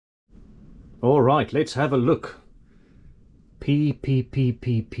All right, let's have a look. P.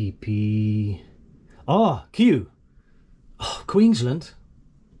 Ah, Q. Oh, Queensland.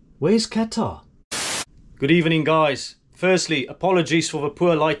 Where's Qatar? Good evening, guys. Firstly, apologies for the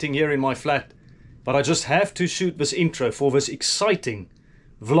poor lighting here in my flat, but I just have to shoot this intro for this exciting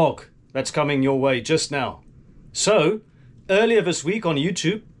vlog that's coming your way just now. So, earlier this week on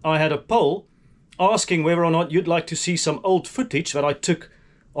YouTube, I had a poll asking whether or not you'd like to see some old footage that I took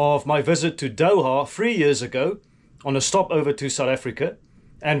of my visit to Doha 3 years ago on a stopover to South Africa,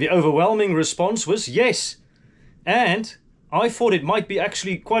 and the overwhelming response was yes. And I thought it might be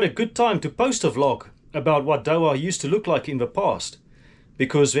actually quite a good time to post a vlog about what Doha used to look like in the past,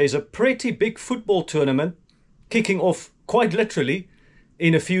 because there's a pretty big football tournament kicking off quite literally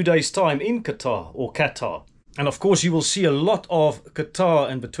in a few days' time in Qatar. And of course you will see a lot of Qatar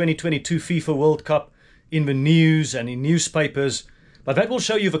and the 2022 FIFA World Cup in the news and in newspapers, but that will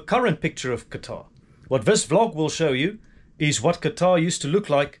show you the current picture of Qatar. What this vlog will show you is what Qatar used to look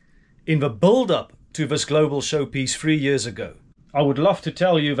like in the build-up to this global showpiece 3 years ago. I would love to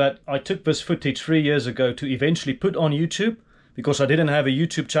tell you that I took this footage 3 years ago to eventually put on YouTube, because I didn't have a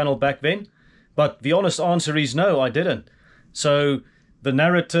YouTube channel back then, but the honest answer is no, I didn't. So the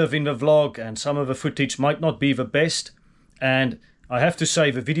narrative in the vlog and some of the footage might not be the best, and I have to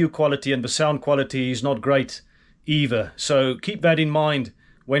say the video quality and the sound quality is not great either, so keep that in mind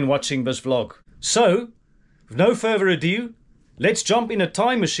when watching this vlog. So, with no further ado, let's jump in a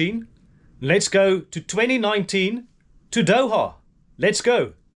time machine. Let's go to 2019 to Doha. Let's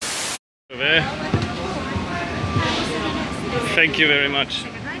go. There. Thank you very much.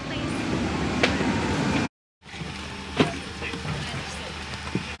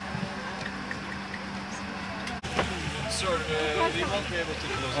 Sir, we won't be able to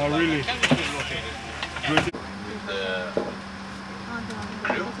close. Oh, really? Can you please locate it? Good. I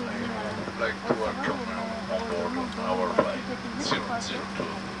would like to welcome you on board on our flight 002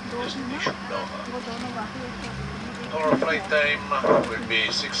 destination Doha. Our flight time will be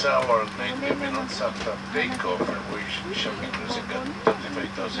 6 hours 90 minutes after takeoff, and we shall be cruising at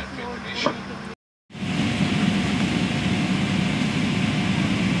 35,000 feet initially.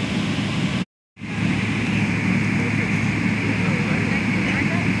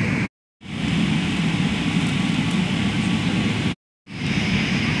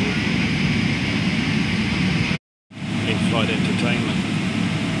 In-flight entertainment.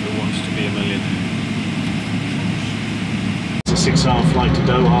 Who wants to be a millionaire? It's a 6-hour flight to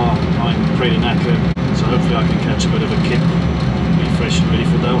Doha. I'm pretty knackered, so hopefully I can catch a bit of a kick, be fresh and ready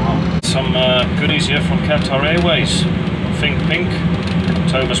for Doha. Some goodies here from Qatar Airways. Think Pink,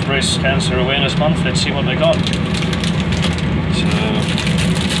 October's Breast Cancer Awareness Month. Let's see what they got. So,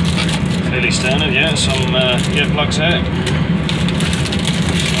 fairly standard, yeah. Some earplugs there.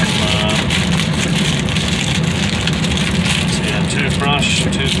 Toothbrush,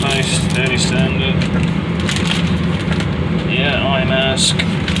 toothpaste, fairly standard. Yeah, eye mask.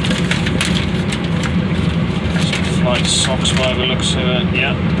 Some flight socks by the looks of it,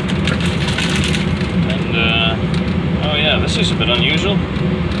 yeah. And, oh yeah, this is a bit unusual.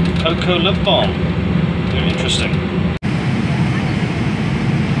 Cocoa lip balm. Very interesting.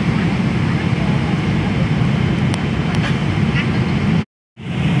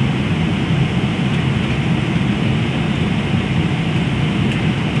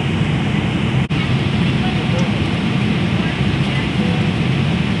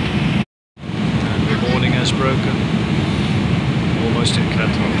 Broken. Almost in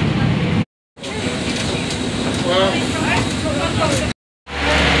Qatar.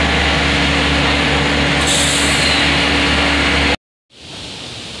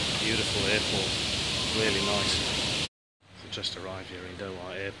 Beautiful airport, really nice. So just arrived here in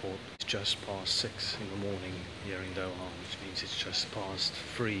Doha Airport. It's just past 6 in the morning here in Doha, which means it's just past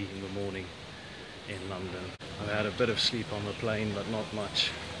 3 in the morning in London. I've had a bit of sleep on the plane, but not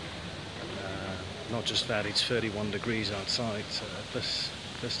much. Not just that, it's 31 degrees outside, so at this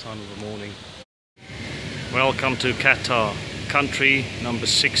time of the morning. Welcome to Qatar, country number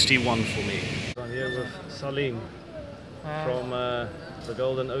 61 for me. I'm here with Salim from the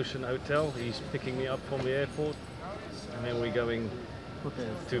Golden Ocean Hotel. He's picking me up from the airport, and then we're going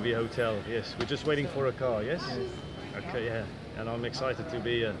to the hotel. Yes, we're just waiting for a car, yes? Okay, yeah, and I'm excited to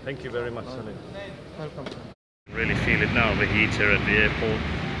be here. Thank you very much, Salim. Welcome. Really feel it now, the heat here at the airport.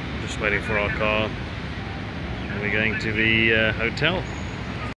 Just waiting for our car, and we're going to the hotel.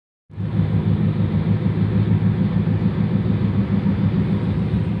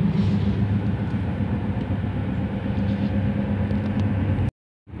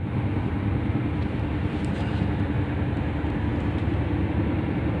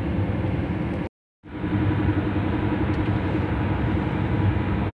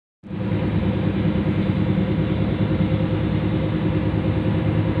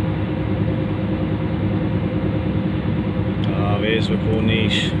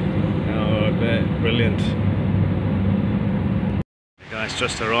 Corniche. Oh, brilliant. Guys,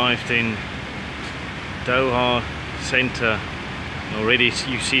 just arrived in Doha centre. Already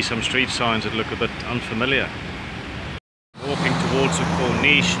you see some street signs that look a bit unfamiliar. Walking towards the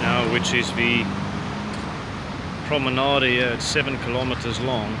Corniche now, which is the promenade here. It's 7 kilometers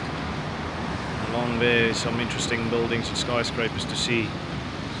long. Along there, some interesting buildings and skyscrapers to see.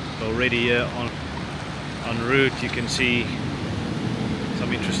 Already here en route, you can see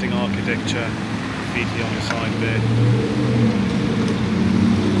some interesting architecture, graffiti on the side there.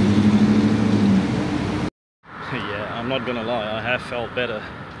 Yeah, I'm not gonna lie, I have felt better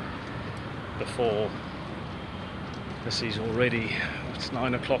before. This is already, it's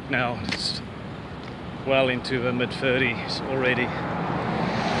 9 o'clock now, it's well into the mid-30s already.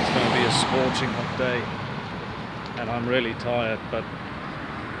 It's going to be a scorching hot day and I'm really tired, but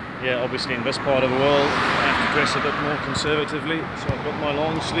yeah, obviously in this part of the world I have to dress a bit more conservatively, so I've got my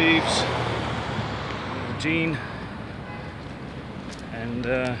long sleeves, jean, and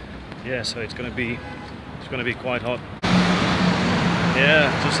yeah, so it's going to be quite hot.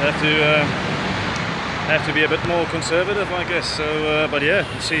 Yeah, just have to be a bit more conservative, I guess. So, but yeah,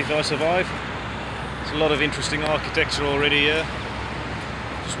 we'll see if I survive. There's a lot of interesting architecture already here.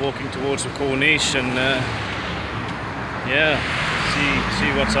 Just walking towards the Corniche and yeah,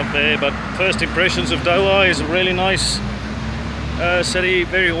 see what's up there. But first impressions of Doha is a really nice city,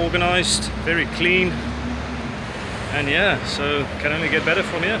 very organized, very clean, and yeah, so can only get better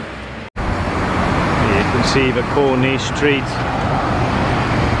from here. You can see the Corniche street,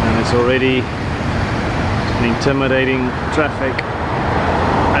 and it's already an intimidating traffic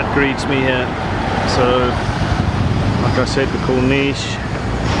that greets me here. So, like I said, the Corniche,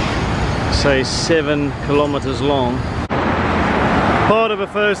 say 7 kilometers long. Part of the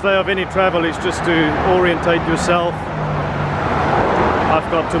first day of any travel is just to orientate yourself. I've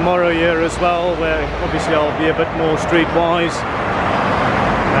got tomorrow here as well, where obviously I'll be a bit more streetwise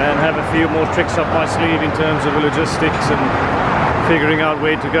and have a few more tricks up my sleeve in terms of the logistics and figuring out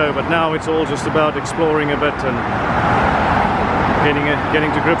where to go. But now it's all just about exploring a bit and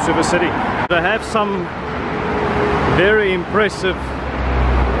getting to grips with the city. I have some very impressive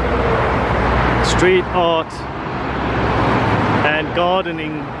street art and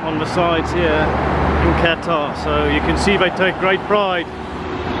gardening on the sides here in Qatar, so you can see they take great pride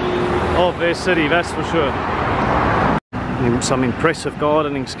of their city, that's for sure. Some impressive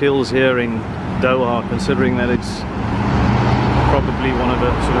gardening skills here in Doha, considering that it's probably one of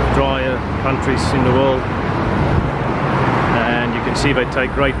the sort of drier countries in the world. And you can see they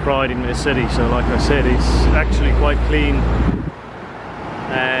take great pride in their city, so like I said, it's actually quite clean.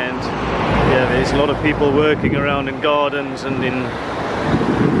 And yeah, there's a lot of people working around in gardens and in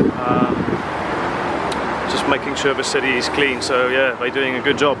just making sure the city is clean, so yeah, they're doing a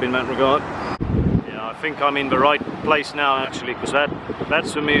good job in that regard. Yeah, I think I'm in the right place now actually, because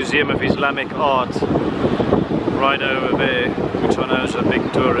that's the Museum of Islamic Art right over there, which I know is a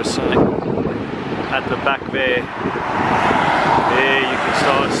big tourist site. At the back there you can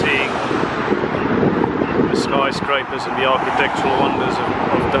start seeing the skyscrapers and the architectural wonders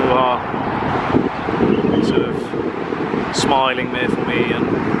of Doha, sort of smiling there for me and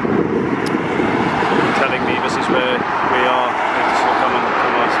telling me this is where we are. This will come and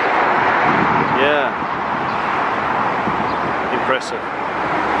us. Yeah, impressive.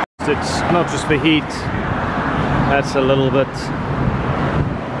 It's not just the heat that's a little bit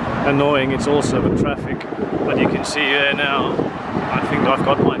annoying, it's also the traffic. But you can see here now, I think I've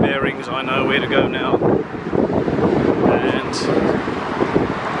got my bearings, I know where to go now. And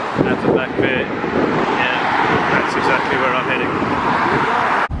at the back there, yeah, that's exactly where I'm heading.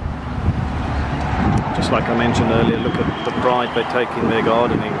 Just like I mentioned earlier, look at the pride they take in their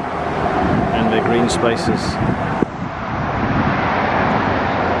gardening and their green spaces.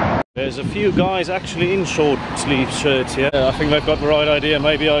 There's a few guys actually in short sleeve shirts here. I think they've got the right idea.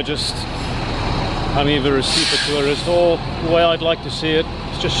 Maybe I'm either a super tourist, or the way I'd like to see it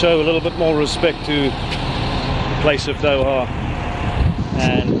is just show a little bit more respect to the place of Doha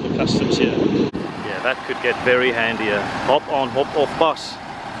and the customs here. Yeah, that could get very handy. Hop on, hop off bus.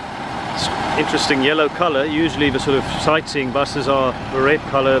 It's interesting yellow color. Usually the sort of sightseeing buses are the red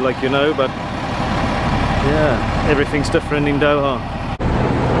color, like you know, but yeah, everything's different in Doha.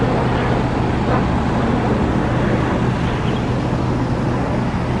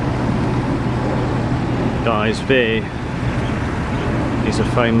 Guys, there is a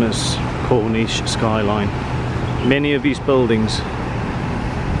famous Corniche skyline. Many of these buildings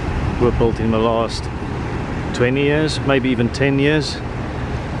were built in the last 20 years, maybe even 10 years.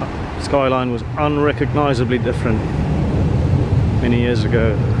 Skyline was unrecognizably different. many years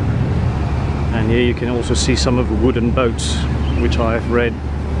ago. And here you can also see some of the wooden boats, which I've read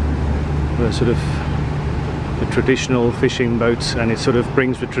were sort of the traditional fishing boats, and it sort of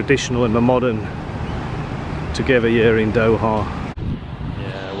brings the traditional and the modern together here in Doha.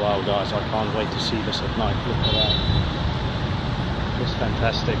 Yeah, wow guys, I can't wait to see this at night. Look at that. It's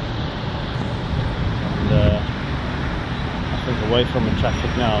fantastic. And I think away from the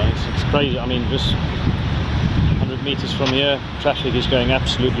traffic now, it's crazy. I mean, just 100 meters from here, traffic is going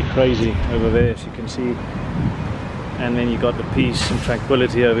absolutely crazy over there, as you can see. And then you got the peace and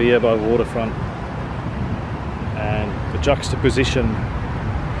tranquility over here by the waterfront. And the juxtaposition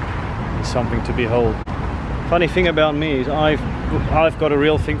is something to behold. Funny thing about me is I've got a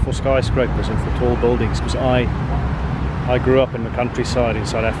real thing for skyscrapers and for tall buildings, because I grew up in the countryside in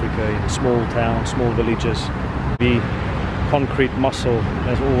South Africa, in small towns, small villages. The concrete muscle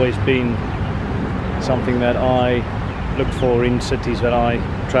has always been something that I look for in cities that I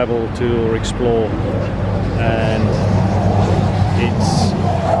travel to or explore, and it's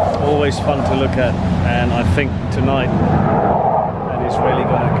always fun to look at, and I think tonight that is really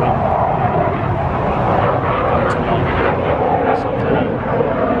going to come tonight.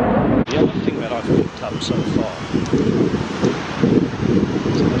 The other thing that I've picked up so far,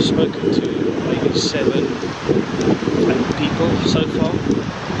 I've spoken to maybe 7 people so far,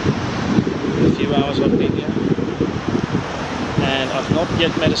 in the few hours I've been here, and I've not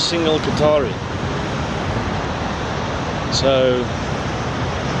yet met a single Qatari. So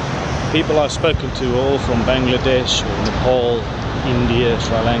people I've spoken to are all from Bangladesh or Nepal, India,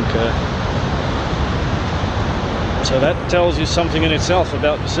 Sri Lanka. So that tells you something in itself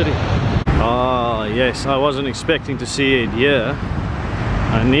about the city. Ah yes, I wasn't expecting to see it here.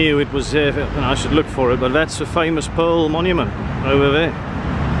 I knew it was there and I should look for it, but that's the famous Pearl Monument over there.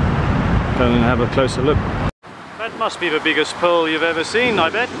 Go and have a closer look. That must be the biggest pearl you've ever seen, I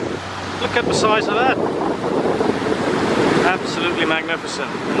bet. Look at the size of that. Absolutely magnificent.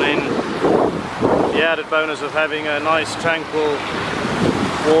 And then the added bonus of having a nice tranquil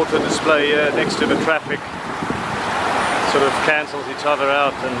water display here next to the traffic sort of cancels each other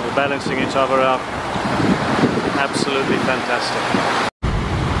out and we're balancing each other out. Absolutely fantastic.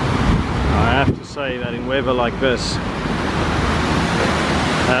 I have to say that in weather like this,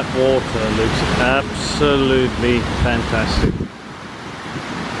 that water looks absolutely fantastic.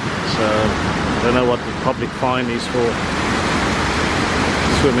 So I don't know what the public fine is for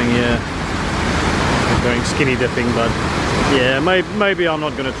swimming here, going skinny dipping, but yeah, maybe I'm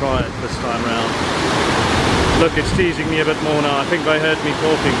not going to try it this time round. Look, it's teasing me a bit more now. I think they heard me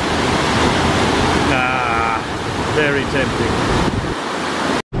talking. Nah, very tempting.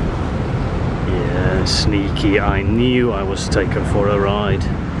 Yeah, sneaky. I knew I was taken for a ride.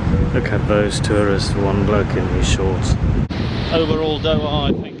 Look at those tourists, one bloke in his shorts. Overall, Doha,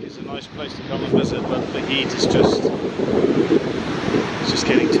 I think, is a nice place to come and visit, but the heat is just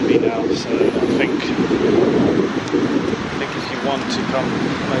getting to me now. So I think if you want to come,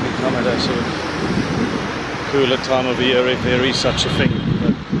 maybe come at a sort of cooler time of the year if there is such a thing.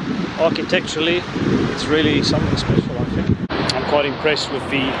 But architecturally, it's really something special, I think. I'm quite impressed with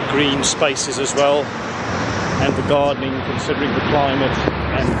the green spaces as well, and the gardening, considering the climate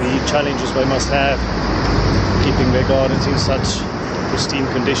and the challenges they must have keeping their gardens in such pristine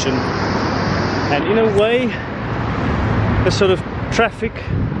condition. And in a way, the sort of traffic,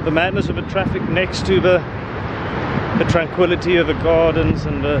 the madness of the traffic next to the tranquility of the gardens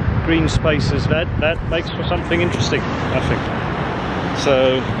and the green spaces, that makes for something interesting, I think.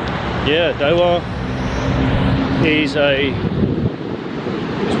 So yeah, Doha is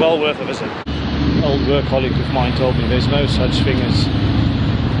well worth a visit. An old work colleague of mine told me there's no such thing as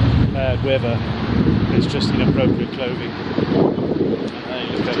bad weather, it's just inappropriate clothing. And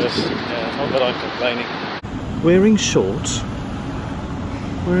hey, look at this. Yeah, not that I'm complaining. Wearing short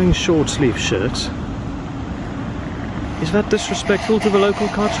sleeve shirts. Is that disrespectful to the local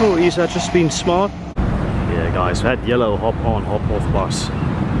culture, or is that just being smart? Yeah guys, that yellow hop on hop off bus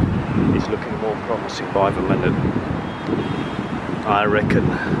is looking more promising by the minute. I reckon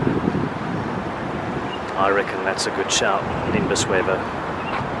that's a good shout in this weather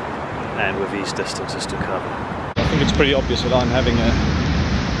and with these distances to cover. I think it's pretty obvious that I'm having a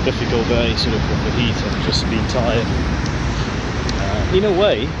difficult day sort of with the heat and just being tired. In a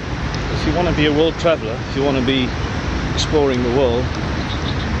way, if you want to be a world traveller, if you want to be exploring the world,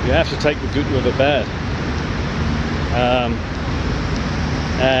 you have to take the good with the bad.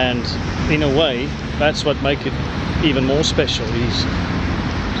 And in a way, that's what makes it even more special.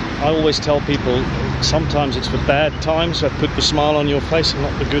 I always tell people, sometimes it's the bad times that put the smile on your face and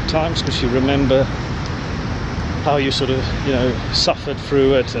not the good times, because you remember how you sort of, you know, suffered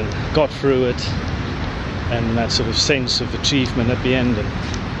through it and got through it, and that sort of sense of achievement at the end. And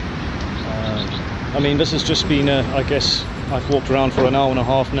I mean, this has just been I guess I've walked around for an hour and a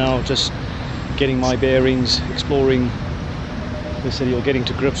half now, just getting my bearings, exploring the city, or getting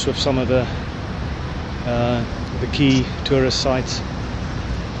to grips with some of the key tourist sites.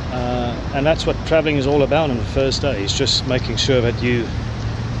 And that's what traveling is all about on the first day, is just making sure that you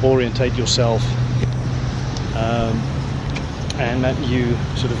orientate yourself, and that you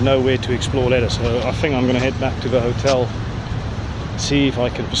sort of know where to explore later. So I think I'm going to head back to the hotel, see if I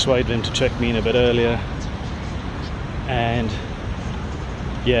can persuade them to check me in a bit earlier, and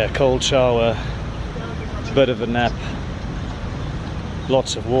yeah, cold shower, a bit of a nap,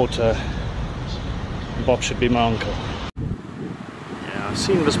 lots of water. Bob should be my uncle. Yeah, I've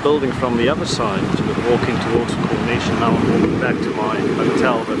seen this building from the other side, sort of walking towards Coronation. Now I'm walking back to my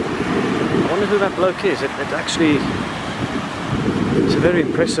hotel, but I wonder who that bloke is. It actually, it's a very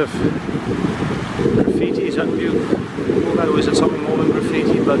impressive graffiti. Is that what you call that, or is it something more than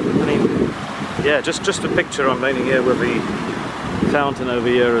graffiti? But I mean, yeah, just a picture I'm painting here with the fountain over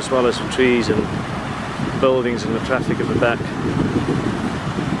here, as well as some trees and buildings and the traffic at the back.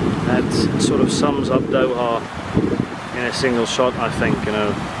 That sort of sums up Doha in a single shot, I think. You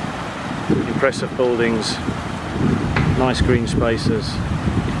know, impressive buildings, nice green spaces,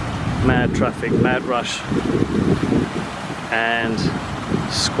 mad traffic, mad rush, and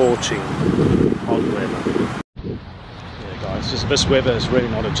scorching hot weather. Yeah, guys, this weather is really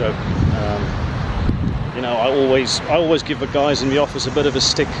not a joke. You know, I always give the guys in the office a bit of a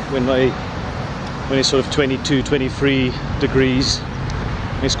stick when it's sort of 22, 23 degrees.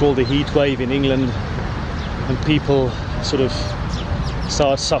 It's called the heat wave in England, and people sort of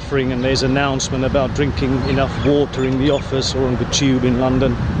start suffering, and there's an announcement about drinking enough water in the office or on the tube in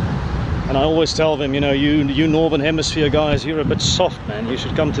London. And I always tell them, you know, you Northern Hemisphere guys, you're a bit soft, man. You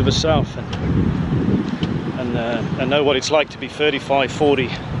should come to the south and know what it's like to be 35, 40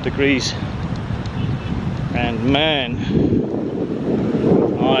 degrees. And man,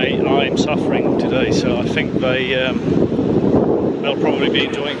 I'm suffering today, so I think they'll probably be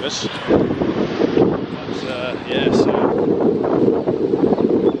enjoying this. But yeah, so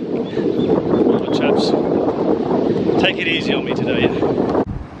all the chaps, take it easy on me today.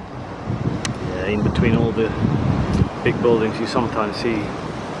 Yeah, in between all the big buildings you sometimes see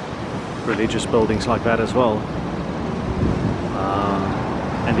religious buildings like that as well.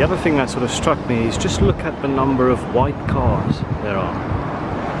 And the other thing that sort of struck me is just look at the number of white cars there are.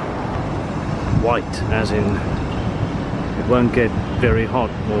 White as in it won't get very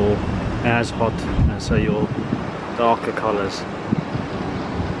hot or as hot as say your darker colours.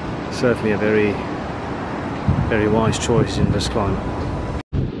 Certainly a very, very wise choice in this climate.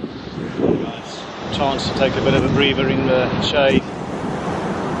 Nice chance to take a bit of a breather in the shade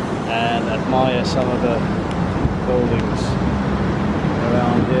and admire some of the buildings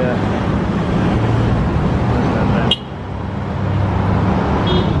around here.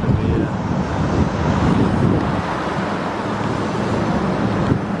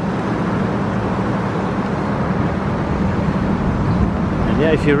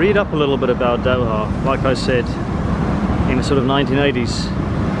 Yeah, if you read up a little bit about Doha, like I said, in the sort of 1980s,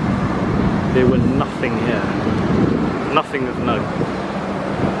 there were nothing here, nothing of note.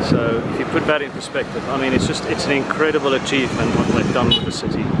 So if you put that in perspective, I mean, it's an incredible achievement what they've done with the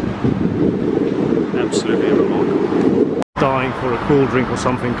city. Absolutely remarkable. Dying for a cool drink or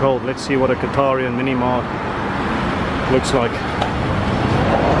something cold. Let's see what a Qatarian mini mart looks like.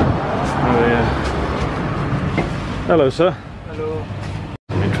 Oh yeah. Hello, sir. Hello.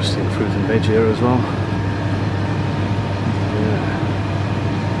 Interesting fruit and veg here as well. Yeah.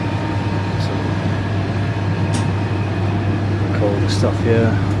 Some cold stuff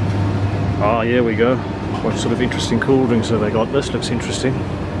here. Ah, here we go. What sort of interesting cool drinks have they got? This looks interesting.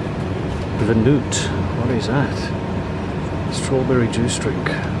 The Newt. What is that? Strawberry juice drink.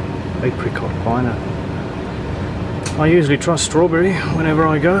 Apricot pineapple. I usually trust strawberry whenever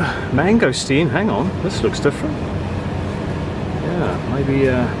I go. Mangosteen. Hang on. This looks different. Maybe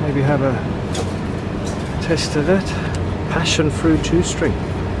have a test of that. Passion fruit juice drink.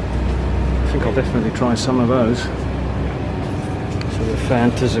 I think I'll definitely try some of those. So the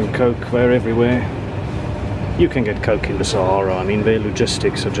Fantas and Coke, they're everywhere. You can get Coke in the Sahara. I mean, their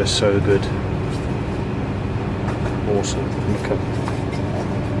logistics are just so good. Awesome. Look at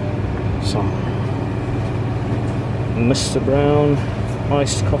some Mr. Brown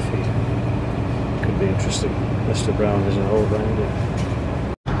iced coffee. Could be interesting. Mr. Brown is a whole brand.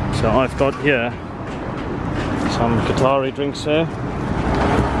 So I've got here some Qatari drinks here.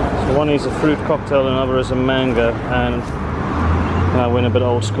 So one is a fruit cocktail, another is a mango, and I went a bit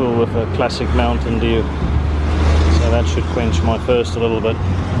old school with a classic Mountain Dew. So that should quench my thirst a little bit.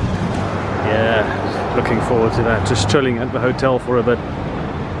 Yeah, looking forward to that. Just chilling at the hotel for a bit.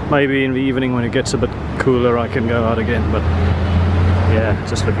 Maybe in the evening when it gets a bit cooler I can go out again, but yeah,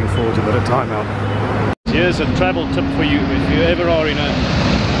 just looking forward to a bit of time out. Here's a travel tip for you. If you ever are in a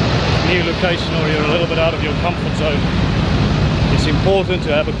new location or you're a little bit out of your comfort zone, it's important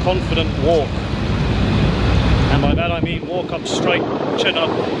to have a confident walk. And by that I mean walk up straight, chin up,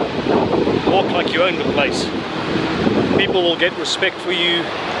 walk like you own the place. People will get respect for you.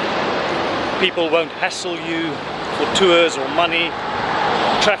 People won't hassle you for tours or money.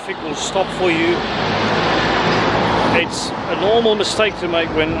 Traffic will stop for you. It's a normal mistake to make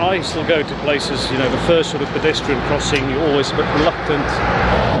when I still go to places, you know, the first sort of pedestrian crossing, you're always a bit reluctant.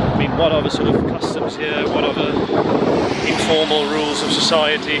 I mean, what are the sort of customs here? What are the informal rules of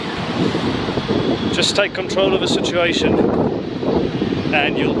society? Just take control of the situation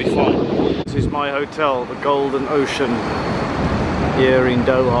and you'll be fine. This is my hotel, the Golden Ocean, here in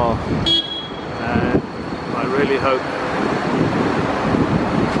Doha. And I really hope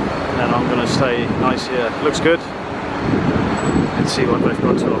that I'm going to stay nice here. Looks good. Let's see what they've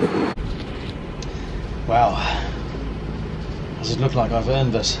got to offer. Wow. Does it look like I've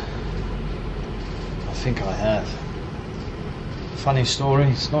earned this? I think I have. Funny story,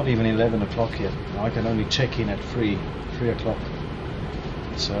 it's not even 11 o'clock yet. I can only check in at 3 o'clock.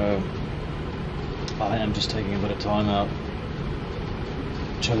 So I am just taking a bit of time out,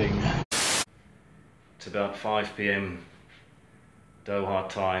 chilling. It's about 5 p.m. Doha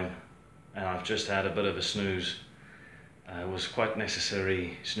time, and I've just had a bit of a snooze. It was quite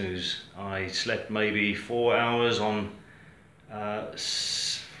necessary snooze. I slept maybe 4 hours on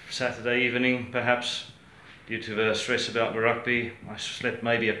Saturday evening, perhaps, due to the stress about the rugby. I slept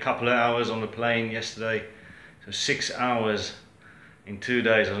maybe a couple of hours on the plane yesterday, so 6 hours in 2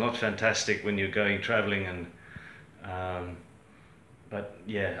 days. It's not fantastic when you're going traveling, and but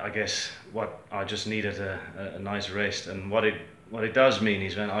yeah, I guess what I just needed a nice rest, and what it does mean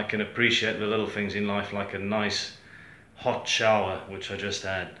is when I can appreciate the little things in life, like a nice hot shower, which I just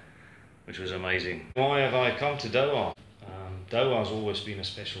had, which was amazing. Why have I come to Doha? Doha has always been a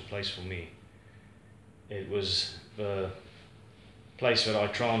special place for me. It was the place that I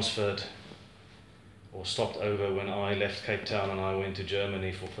transferred or stopped over when I left Cape Town and I went to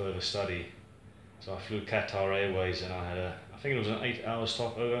Germany for further study. So I flew Qatar Airways and I had I think it was an 8-hour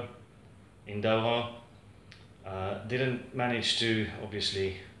stopover in Doha. Didn't manage to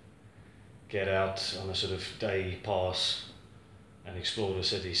obviously get out on a sort of day pass and explore the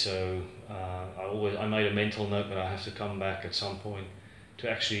city, so I made a mental note that I have to come back at some point to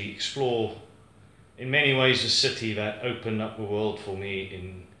actually explore, in many ways, the city that opened up the world for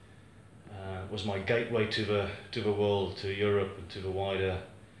me. Was my gateway to the world, to Europe, and to the wider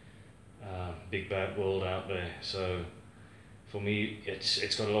big bad world out there. So for me,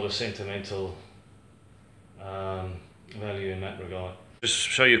 it's got a lot of sentimental value in that regard. Just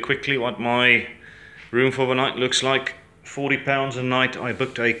show you quickly what my room for the night looks like. £40 a night. I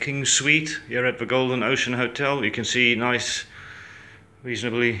booked a king suite here at the Golden Ocean Hotel. You can see nice,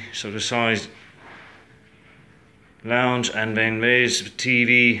 reasonably sort of sized lounge, and then there's the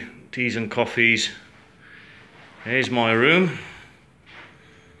TV, teas and coffees. There's my room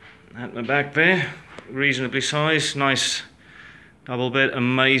at the back there, reasonably sized, nice double bed.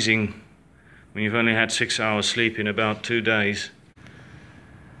 Amazing when you've only had 6 hours sleep in about 2 days.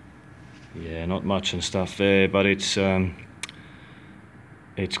 Yeah, not much and stuff there, but it's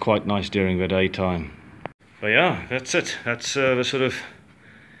quite nice during the daytime. But yeah, that's it. That's the sort of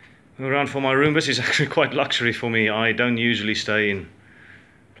around for my room. This is actually quite luxury for me. I don't usually stay in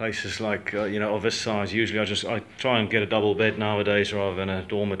places like you know, of this size. Usually I try and get a double bed nowadays rather than a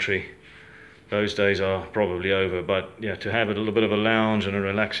dormitory. Those days are probably over, but yeah, to have a little bit of a lounge and a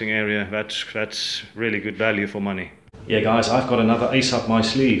relaxing area, that's really good value for money. Yeah guys, I've got another ace up my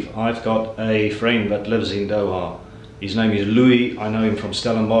sleeve. I've got a friend that lives in Doha. His name is Louis. I know him from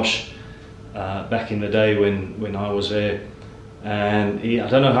Stellenbosch back in the day when I was there. And I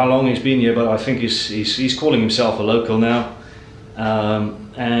don't know how long he's been here, but I think he's calling himself a local now.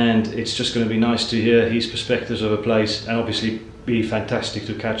 And it's just going to be nice to hear his perspectives of a place, and obviously be fantastic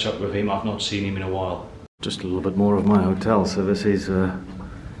to catch up with him. I've not seen him in a while. Just a little bit more of my hotel. So this is the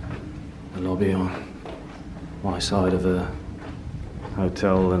lobby on my side of the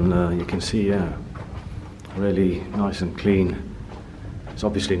hotel, and you can see, yeah, really nice and clean. It's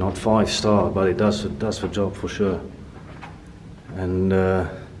obviously not 5-star, but it does the job for sure. And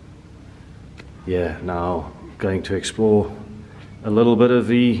yeah, now going to explore a little bit of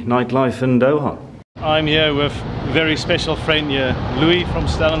the nightlife in Doha. I'm here with a very special friend here, Louis from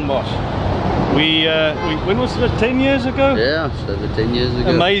Stellenbosch. When was it, 10 years ago? Yeah, so 10 years ago.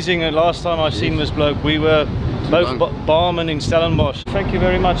 Amazing. Last time I've seen this bloke, we were both barmen in Stellenbosch. Thank you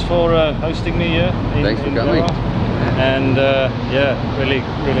very much for hosting me here in Thanks for coming. Doha. And yeah,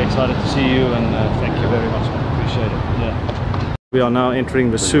 really excited to see you, and thank you very much, man. Appreciate it. Yeah. We are now entering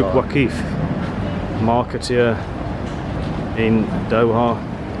the Souk Waqif market here in Doha,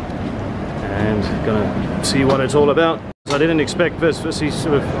 and gonna see what it's all about. I didn't expect this. This is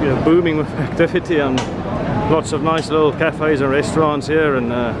sort of, you know, booming with activity, and lots of nice little cafes and restaurants here,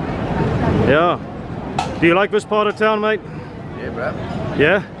 and yeah. Do you like this part of town, mate? Yeah, bro.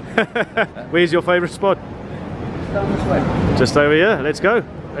 Yeah? Where's your favorite spot? Down this way. Just over here. Let's go.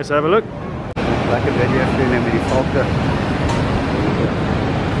 Let's have a look. Lekker video doen met die valke.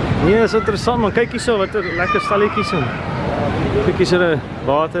 Ja, is interessant man. Kyk hierso wat lekker stalletjies in. Bietjie so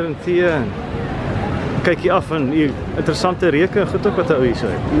water en tee. Kyk hier af en hier interessante reuke en goed ook wat ou hierso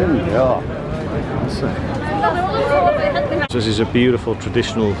het. Ja. This is a beautiful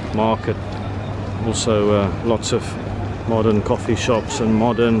traditional market. Also lots of modern coffee shops and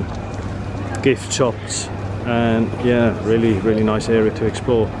modern gift shops, and yeah, really nice area to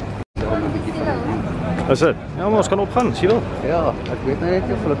explore. That's it. Ja, maar ons kan opgaan, as jy wil. Ja, ek weet nou net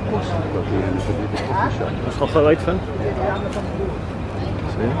of hulle kos koop hier in die koffie shop. Ons gaan gou uitvind.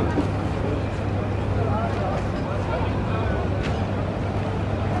 So, ja.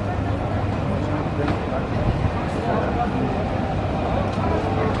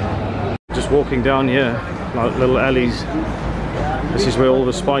 Just walking down here, like little alleys. This is where all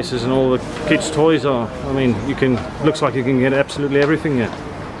the spices and all the kids' toys are. I mean, looks like you can get absolutely everything here.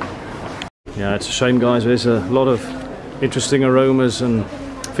 Yeah, it's a shame, guys. There's a lot of interesting aromas and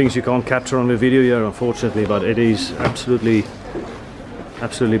things you can't capture on the video here, unfortunately, but it is absolutely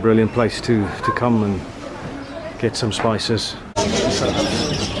brilliant place to come and get some spices.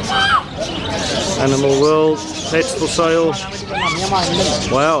 Animal World, pets for sale.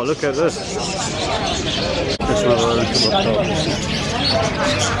 Wow, look at this. That's not a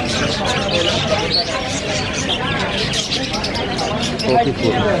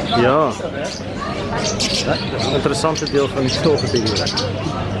ja, interessante deel van die stofgebied.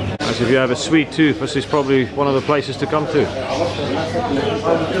 As if you have a sweet tooth, this is probably one of the places to come to.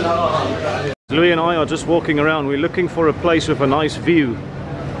 Louis and I are just walking around. We're looking for a place with a nice view.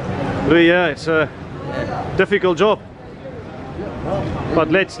 Louis, yeah, it's a difficult job, but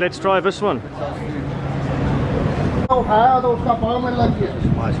let's try this one.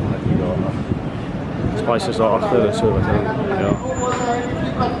 Spices are after and so, I think. Yeah.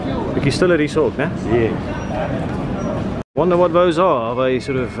 Bietjie stiller hierso ook, né? Yeah. Wonder what those are. Are they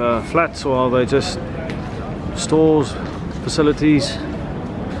sort of flats, or are they just stores, facilities?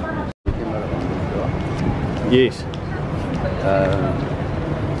 Yes.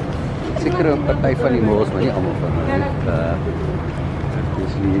 Seker 'n party van die malls, maar nie almal van hulle.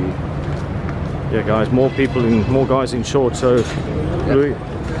 Yeah, guys, more guys in shorts. So, yeah.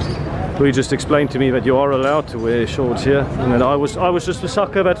 Louis just explained to me that you are allowed to wear shorts here, and then I was just a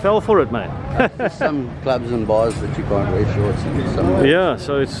sucker that fell for it, man. Some clubs and bars that you can't wear shorts. Yeah,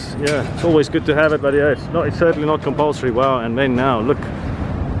 so it's always good to have it, but yeah, it's certainly not compulsory. Wow, and then now look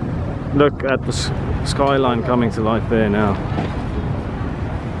at the skyline coming to life there now.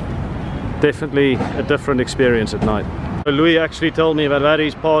 Definitely a different experience at night. Louis actually told me that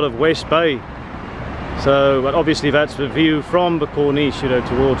is part of West Bay. So, but obviously that's the view from the Corniche, you know,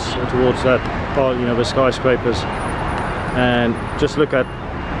 towards that part, you know, the skyscrapers. And just look at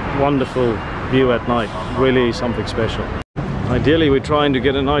wonderful view at night. Really something special. Ideally, we're trying to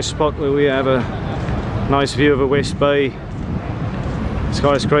get a nice spot where we have a nice view of the West Bay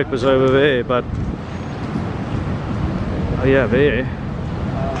skyscrapers over there. But oh yeah, there.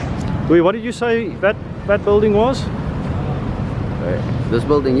 Wait, what did you say that building was? This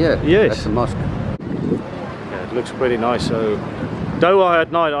building here? Yes. That's a mosque. It looks pretty nice. So Doha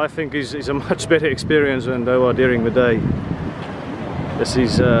at night, I think, is a much better experience than Doha during the day. This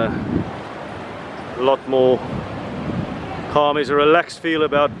is a lot more calm. There's a relaxed feel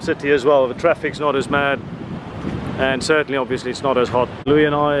about the city as well. The traffic's not as mad, and certainly obviously it's not as hot. Louis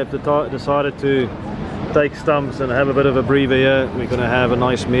and I have decided to take stumps and have a bit of a breather here. We're going to have a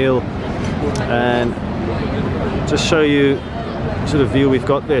nice meal and just show you sort of view we've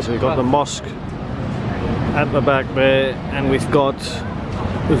got there. So we've got the mosque at the back there, and we've got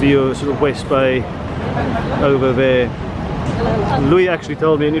the view of sort of West Bay over there. Louis actually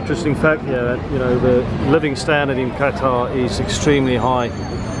told me an interesting fact here, that, you know, the living standard in Qatar is extremely high,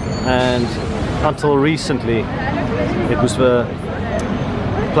 and until recently it was the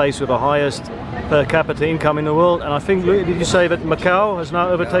place with the highest per capita income in the world, and I think, did you say that Macau has now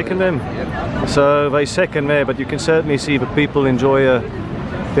overtaken them? So they're second there, but you can certainly see that people enjoy a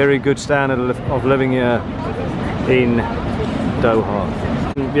very good standard of living here in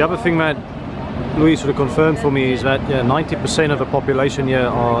Doha. The other thing that Louis sort of confirmed for me is that 90% of the population here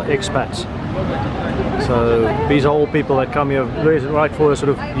are expats. So these are all people that come here right for a sort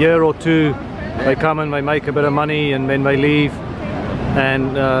of year or two. They come and they make a bit of money and then they leave,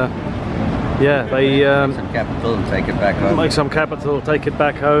 and yeah, they some capital and take it back home. Make some capital, take it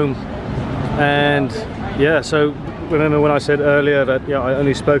back home, and yeah. So remember when I said earlier that I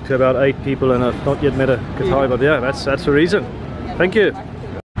only spoke to about 8 people and I've not yet met a Qatar, but yeah, that's the reason. Thank you.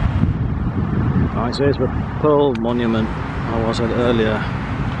 Right, so here's the Pearl Monument I was at earlier.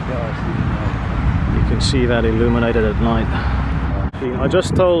 You can see that illuminated at night. I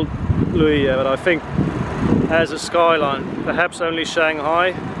just told Louis that I think as a skyline, perhaps only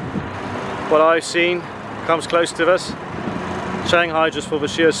Shanghai, what I've seen, comes close to this. Shanghai just for the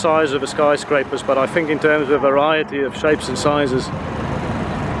sheer size of the skyscrapers, but I think in terms of a variety of shapes and sizes,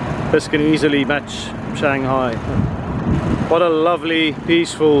 this can easily match Shanghai. What a lovely,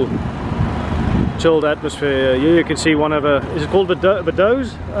 peaceful, chilled atmosphere. Here you can see one of the, is it called the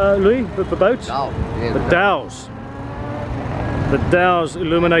dows, Louis, the boats? Dow. Yeah, the dows. The dows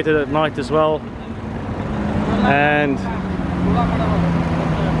illuminated at night as well, and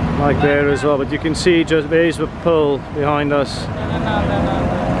like there as well, but you can see just there's the Pearl behind us,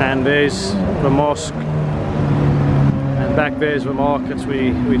 and there's the mosque, and back there's the markets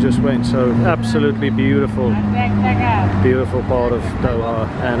we just went. So absolutely beautiful part of Doha,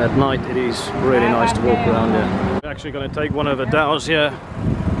 and at night it is really nice to walk around here. We're actually going to take one of the dows here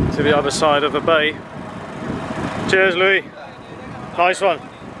to the other side of the bay. Cheers, Louis. Nice one.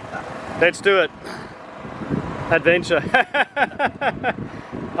 Let's do it. Adventure.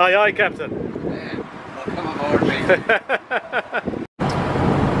 Aye aye, Captain. Come aboard, mate.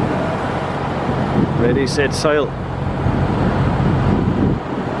 Ready, set, sail.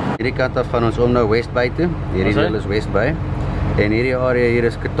 Hierdie kant af gaan ons om nou West Bay toe. Hierdie deel is West Bay. En hierdie area hier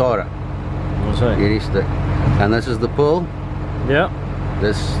is Qatar. Hierdie stuk. And this is the Pearl. Yeah.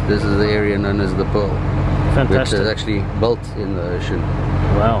 This is the area known as the Pearl. Fantastic. Which is actually built in the ocean.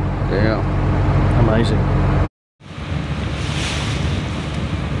 Wow. Yeah. Amazing.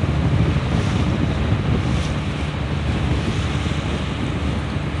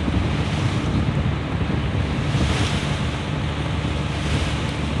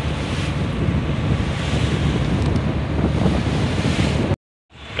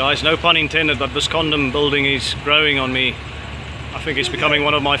 Guys, no pun intended, but this condom building is growing on me. I think it's becoming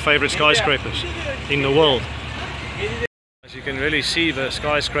one of my favorite skyscrapers in the world. As you can really see the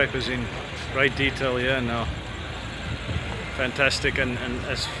skyscrapers in great detail here now. Fantastic, and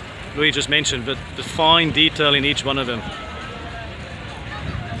as Louis just mentioned, the fine detail in each one of them.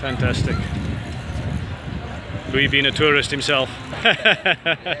 Fantastic. Louis being a tourist himself.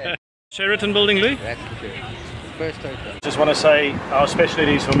 Sheraton building, Louis? That's the first hotel. Just want to say how special it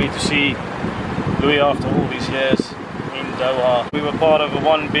is for me to see Louis after all these years in Doha. We were part of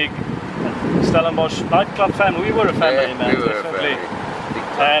one big Stellenbosch nightclub family. We were a family, man, we were definitely. A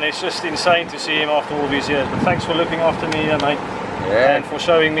family. And it's just insane to see him after all these years. But thanks for looking after me, mate. Yeah. And for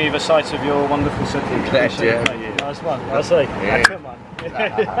showing me the sights of your wonderful city. Glad you. Nice one. I'll say. Yeah. Come on.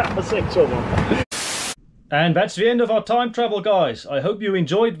 I'll say trouble. And that's the end of our time travel, guys. I hope you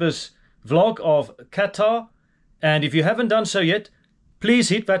enjoyed this vlog of Qatar. And if you haven't done so yet, please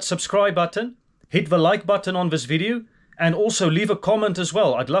hit that subscribe button, hit the like button on this video, and also leave a comment as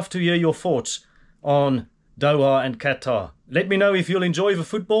well. I'd love to hear your thoughts on Doha and Qatar. Let me know if you'll enjoy the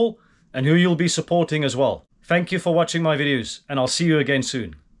football and who you'll be supporting as well. Thank you for watching my videos, and I'll see you again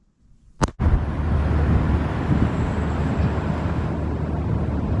soon.